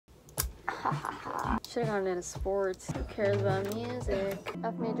Should've gone into sports. Who cares about music?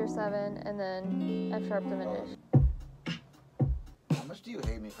 F major 7 and then F sharp diminished. How much do you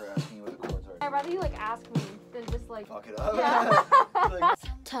hate me for asking you what the chords are? I'd rather you like ask me than just like fuck it up. Yeah. Like,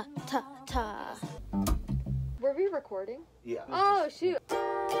 ta ta ta. Were we recording? yeah. Oh shoot.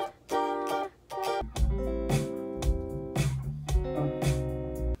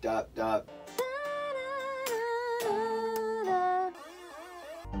 Dot dot.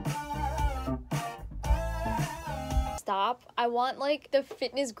 Stop. I want like the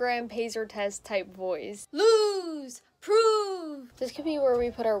fitness gram pacer test type voice. Lose! Prove! This could be where we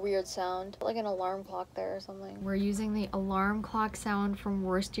put our weird sound. Like an alarm clock there or something. We're using the alarm clock sound from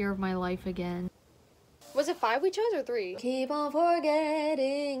Worst Year of My Life again. Was it 5 we chose or 3? Keep on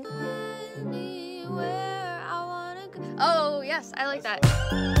forgetting. Oh yes, I like that.